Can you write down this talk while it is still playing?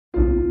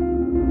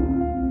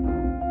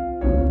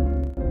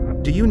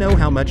Do you know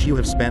how much you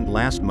have spent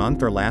last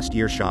month or last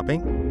year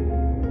shopping?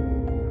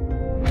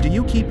 Do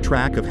you keep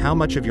track of how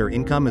much of your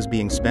income is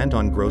being spent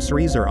on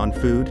groceries or on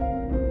food?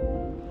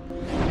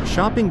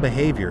 Shopping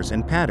behaviors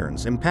and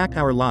patterns impact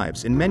our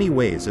lives in many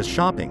ways, as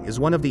shopping is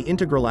one of the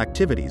integral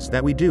activities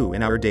that we do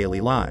in our daily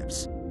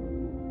lives.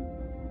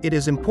 It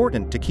is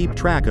important to keep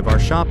track of our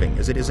shopping,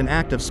 as it is an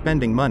act of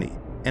spending money,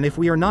 and if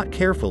we are not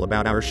careful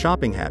about our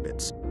shopping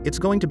habits, it's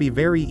going to be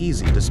very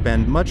easy to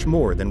spend much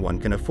more than one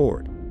can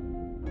afford.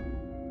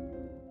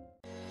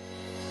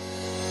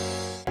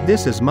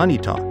 This is Money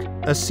Talk,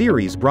 a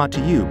series brought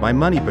to you by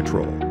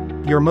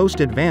MoneyPatrol, your most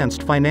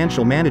advanced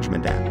financial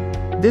management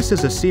app. This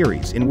is a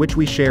series in which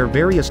we share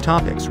various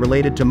topics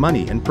related to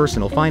money and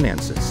personal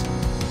finances.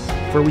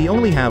 For we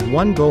only have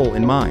one goal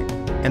in mind,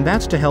 and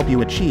that's to help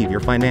you achieve your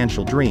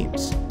financial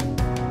dreams.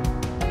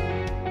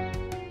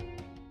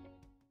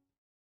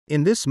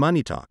 In this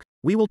Money Talk,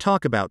 we will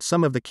talk about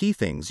some of the key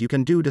things you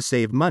can do to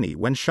save money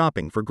when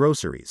shopping for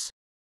groceries.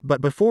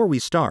 But before we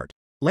start,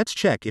 let's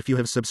check if you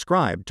have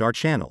subscribed to our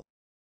channel.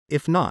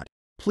 If not,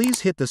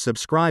 please hit the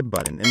subscribe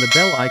button and the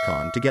bell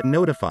icon to get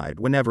notified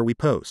whenever we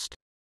post.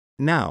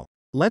 Now,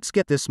 let's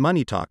get this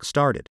Money Talk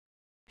started.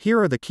 Here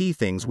are the key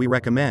things we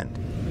recommend.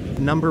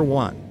 Number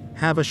 1.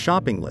 Have a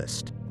shopping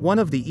list. One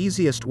of the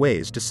easiest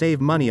ways to save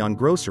money on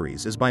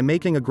groceries is by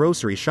making a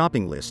grocery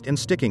shopping list and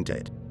sticking to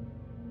it.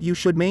 You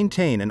should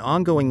maintain an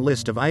ongoing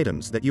list of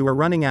items that you are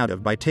running out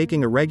of by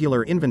taking a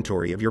regular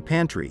inventory of your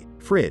pantry,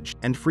 fridge,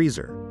 and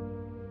freezer.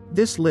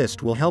 This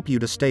list will help you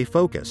to stay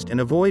focused and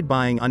avoid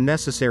buying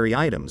unnecessary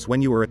items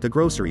when you are at the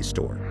grocery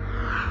store.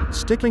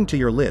 Sticking to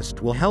your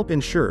list will help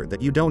ensure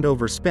that you don't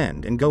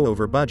overspend and go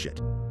over budget.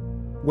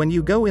 When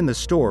you go in the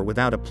store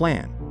without a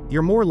plan,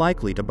 you're more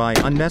likely to buy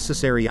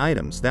unnecessary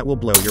items that will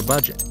blow your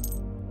budget.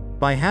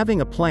 By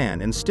having a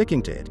plan and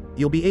sticking to it,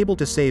 you'll be able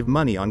to save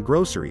money on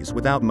groceries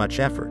without much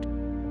effort.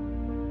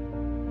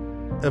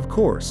 Of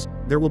course,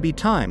 there will be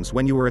times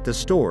when you are at the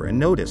store and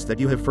notice that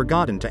you have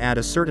forgotten to add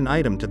a certain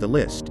item to the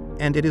list,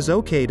 and it is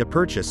okay to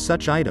purchase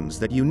such items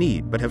that you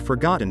need but have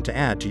forgotten to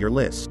add to your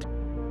list.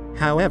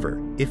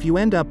 However, if you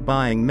end up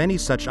buying many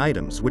such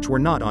items which were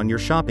not on your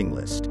shopping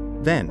list,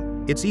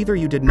 then it's either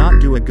you did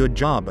not do a good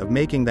job of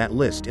making that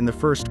list in the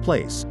first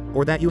place,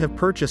 or that you have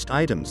purchased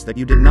items that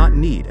you did not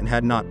need and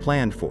had not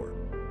planned for.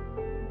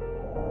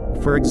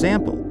 For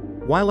example,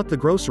 while at the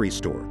grocery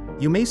store,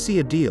 you may see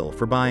a deal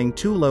for buying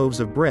 2 loaves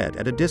of bread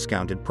at a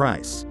discounted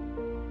price.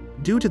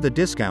 Due to the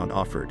discount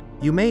offered,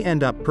 you may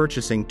end up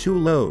purchasing 2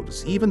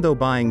 loaves even though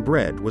buying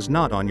bread was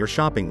not on your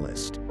shopping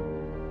list.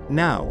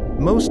 Now,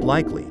 most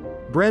likely,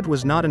 bread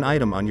was not an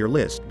item on your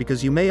list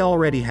because you may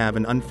already have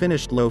an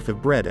unfinished loaf of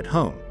bread at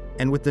home,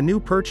 and with the new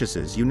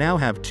purchases you now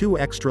have 2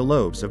 extra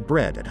loaves of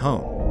bread at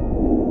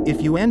home.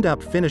 If you end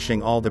up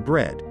finishing all the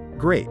bread,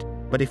 great,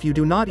 but if you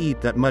do not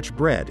eat that much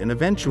bread and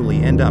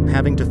eventually end up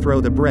having to throw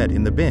the bread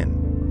in the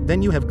bin,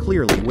 then you have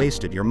clearly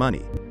wasted your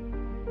money.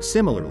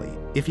 Similarly,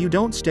 if you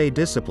don't stay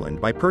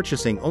disciplined by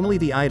purchasing only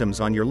the items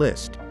on your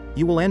list,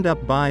 you will end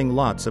up buying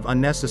lots of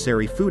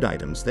unnecessary food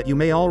items that you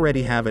may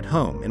already have at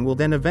home and will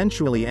then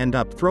eventually end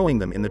up throwing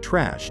them in the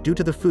trash due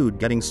to the food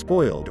getting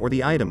spoiled or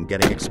the item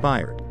getting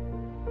expired.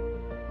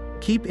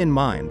 Keep in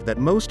mind that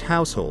most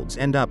households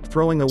end up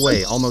throwing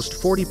away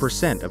almost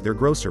 40% of their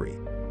grocery.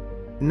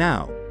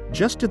 Now,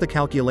 just do the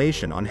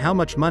calculation on how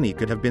much money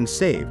could have been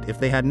saved if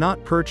they had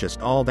not purchased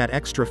all that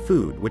extra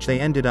food which they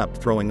ended up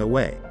throwing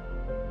away.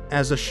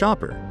 As a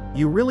shopper,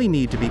 you really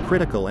need to be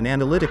critical and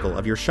analytical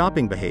of your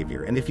shopping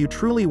behavior, and if you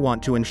truly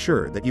want to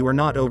ensure that you are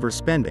not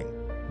overspending,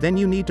 then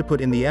you need to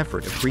put in the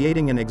effort of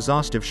creating an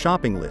exhaustive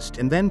shopping list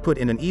and then put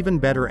in an even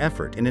better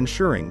effort in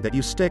ensuring that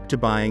you stick to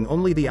buying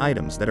only the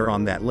items that are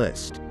on that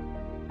list.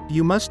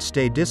 You must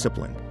stay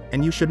disciplined,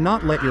 and you should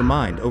not let your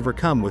mind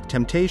overcome with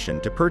temptation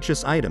to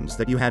purchase items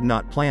that you had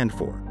not planned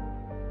for.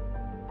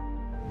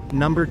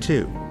 Number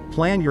 2.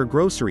 Plan your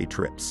grocery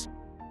trips.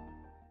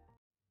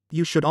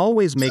 You should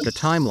always make a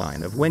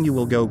timeline of when you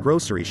will go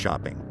grocery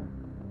shopping.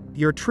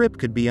 Your trip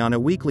could be on a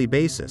weekly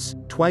basis,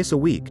 twice a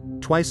week,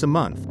 twice a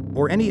month,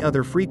 or any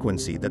other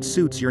frequency that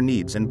suits your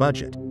needs and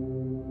budget.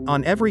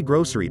 On every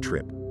grocery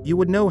trip, you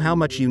would know how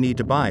much you need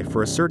to buy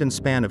for a certain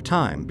span of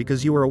time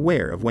because you are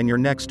aware of when your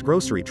next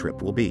grocery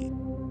trip will be.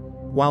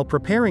 While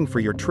preparing for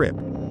your trip,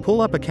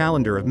 pull up a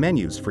calendar of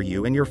menus for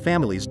you and your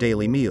family's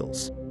daily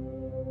meals.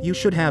 You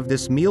should have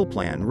this meal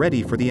plan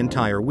ready for the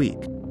entire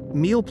week.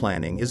 Meal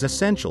planning is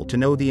essential to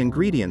know the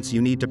ingredients you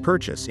need to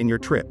purchase in your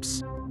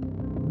trips.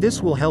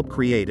 This will help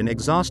create an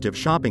exhaustive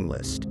shopping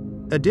list.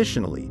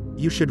 Additionally,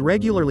 you should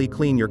regularly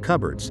clean your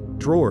cupboards,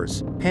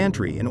 drawers,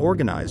 pantry, and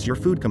organize your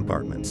food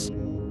compartments.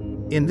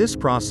 In this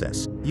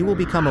process, you will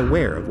become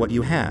aware of what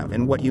you have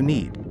and what you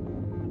need.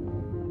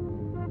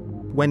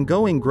 When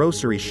going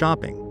grocery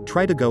shopping,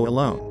 try to go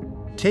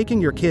alone. Taking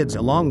your kids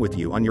along with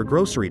you on your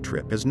grocery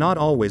trip is not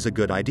always a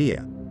good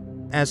idea.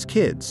 As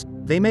kids,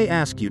 they may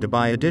ask you to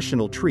buy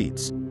additional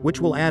treats, which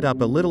will add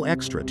up a little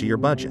extra to your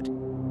budget.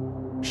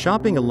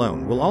 Shopping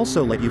alone will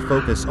also let you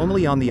focus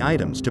only on the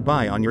items to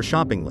buy on your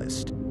shopping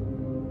list.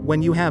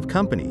 When you have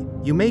company,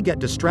 you may get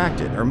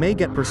distracted or may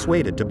get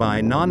persuaded to buy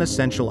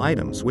non-essential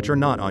items which are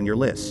not on your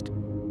list.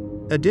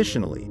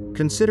 Additionally,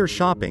 consider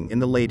shopping in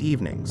the late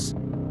evenings.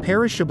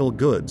 Perishable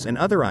goods and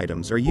other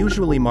items are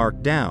usually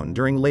marked down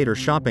during later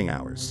shopping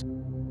hours.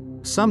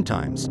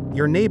 Sometimes,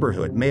 your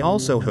neighborhood may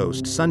also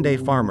host Sunday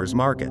farmers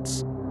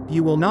markets.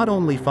 You will not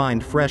only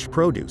find fresh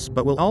produce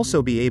but will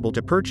also be able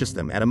to purchase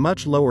them at a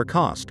much lower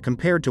cost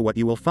compared to what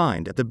you will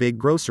find at the big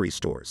grocery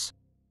stores.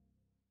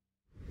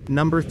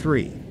 Number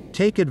 3.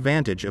 Take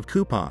advantage of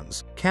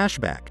coupons,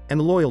 cashback,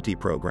 and loyalty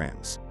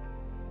programs.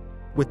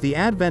 With the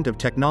advent of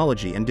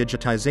technology and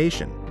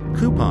digitization,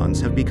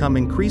 coupons have become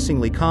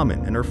increasingly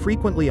common and are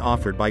frequently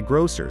offered by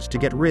grocers to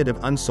get rid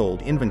of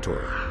unsold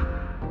inventory.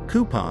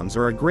 Coupons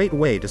are a great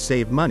way to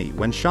save money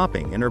when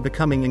shopping and are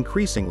becoming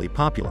increasingly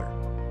popular.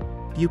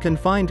 You can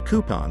find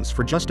coupons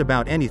for just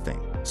about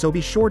anything, so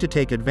be sure to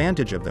take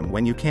advantage of them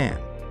when you can.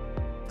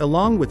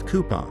 Along with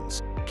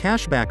coupons,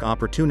 cashback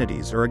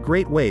opportunities are a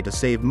great way to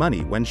save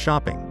money when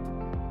shopping.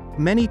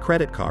 Many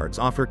credit cards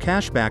offer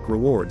cashback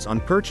rewards on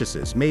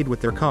purchases made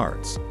with their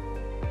cards.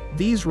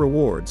 These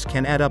rewards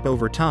can add up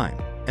over time,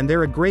 and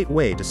they're a great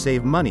way to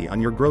save money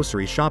on your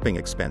grocery shopping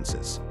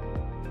expenses.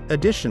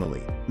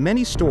 Additionally,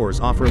 many stores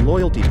offer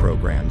loyalty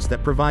programs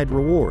that provide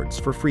rewards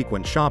for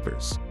frequent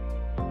shoppers.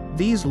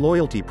 These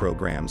loyalty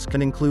programs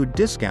can include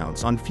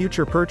discounts on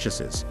future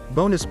purchases,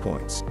 bonus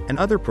points, and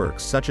other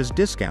perks such as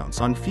discounts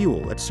on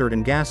fuel at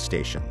certain gas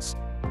stations.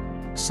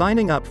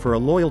 Signing up for a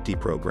loyalty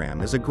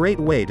program is a great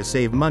way to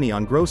save money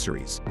on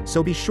groceries,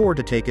 so be sure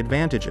to take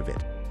advantage of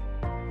it.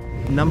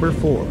 Number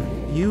 4.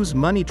 Use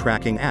money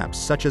tracking apps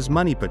such as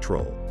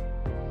MoneyPatrol.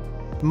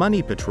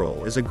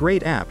 MoneyPatrol is a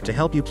great app to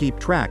help you keep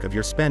track of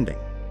your spending.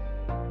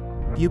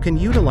 You can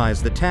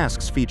utilize the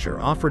tasks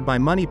feature offered by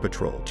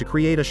MoneyPatrol to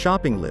create a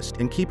shopping list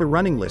and keep a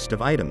running list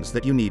of items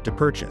that you need to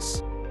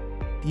purchase.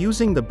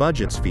 Using the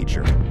budgets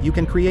feature, you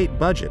can create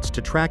budgets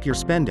to track your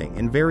spending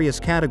in various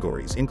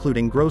categories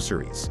including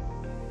groceries.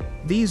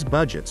 These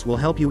budgets will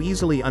help you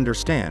easily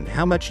understand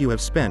how much you have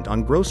spent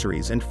on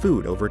groceries and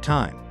food over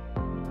time.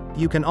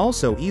 You can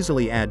also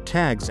easily add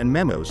tags and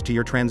memos to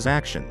your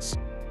transactions.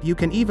 You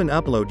can even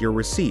upload your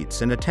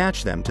receipts and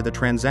attach them to the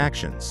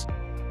transactions.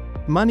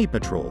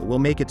 MoneyPatrol will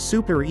make it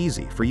super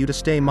easy for you to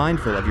stay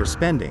mindful of your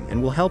spending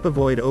and will help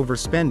avoid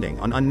overspending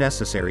on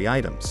unnecessary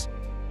items.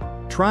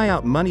 Try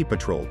out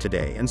MoneyPatrol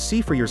today and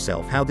see for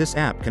yourself how this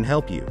app can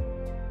help you.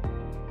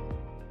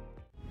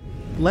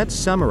 Let's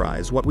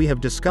summarize what we have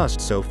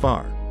discussed so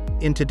far.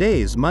 In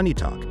today's Money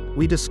Talk,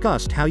 we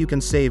discussed how you can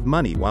save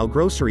money while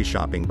grocery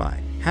shopping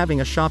by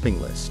having a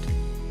shopping list,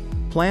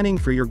 planning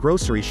for your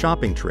grocery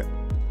shopping trip,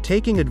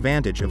 taking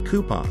advantage of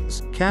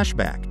coupons,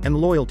 cashback, and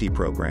loyalty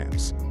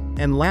programs,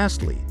 and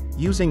lastly,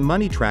 using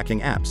money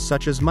tracking apps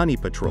such as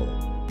MoneyPatrol.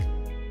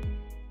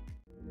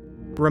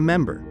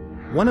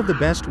 Remember, one of the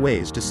best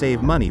ways to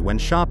save money when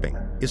shopping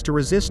is to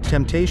resist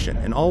temptation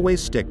and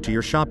always stick to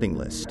your shopping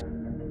list.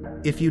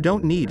 If you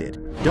don't need it,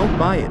 don't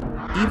buy it,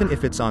 even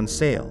if it's on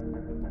sale.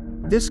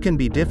 This can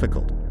be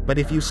difficult, but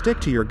if you stick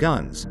to your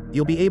guns,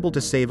 you'll be able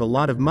to save a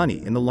lot of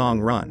money in the long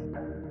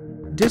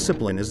run.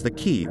 Discipline is the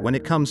key when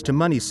it comes to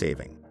money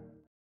saving.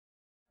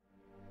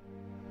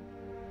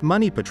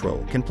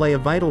 MoneyPatrol can play a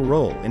vital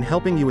role in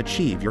helping you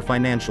achieve your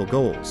financial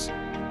goals.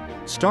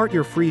 Start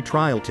your free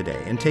trial today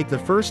and take the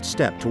first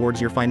step towards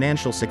your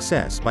financial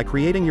success by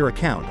creating your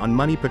account on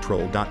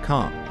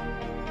MoneyPatrol.com.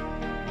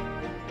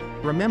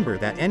 Remember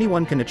that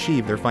anyone can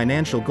achieve their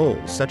financial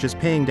goals such as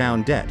paying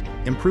down debt,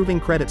 improving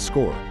credit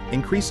score,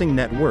 increasing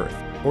net worth,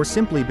 or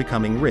simply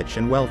becoming rich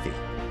and wealthy.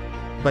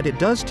 But it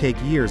does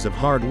take years of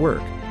hard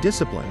work,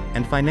 discipline,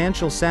 and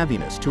financial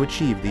savviness to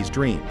achieve these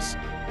dreams.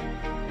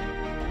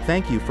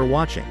 Thank you for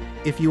watching.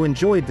 If you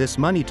enjoyed this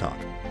Money Talk,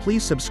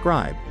 please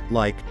subscribe,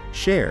 like,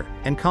 share,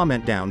 and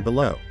comment down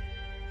below.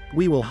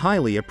 We will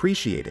highly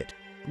appreciate it.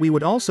 We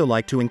would also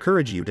like to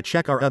encourage you to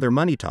check our other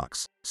Money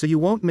Talks, so you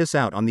won't miss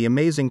out on the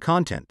amazing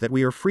content that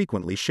we are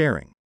frequently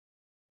sharing.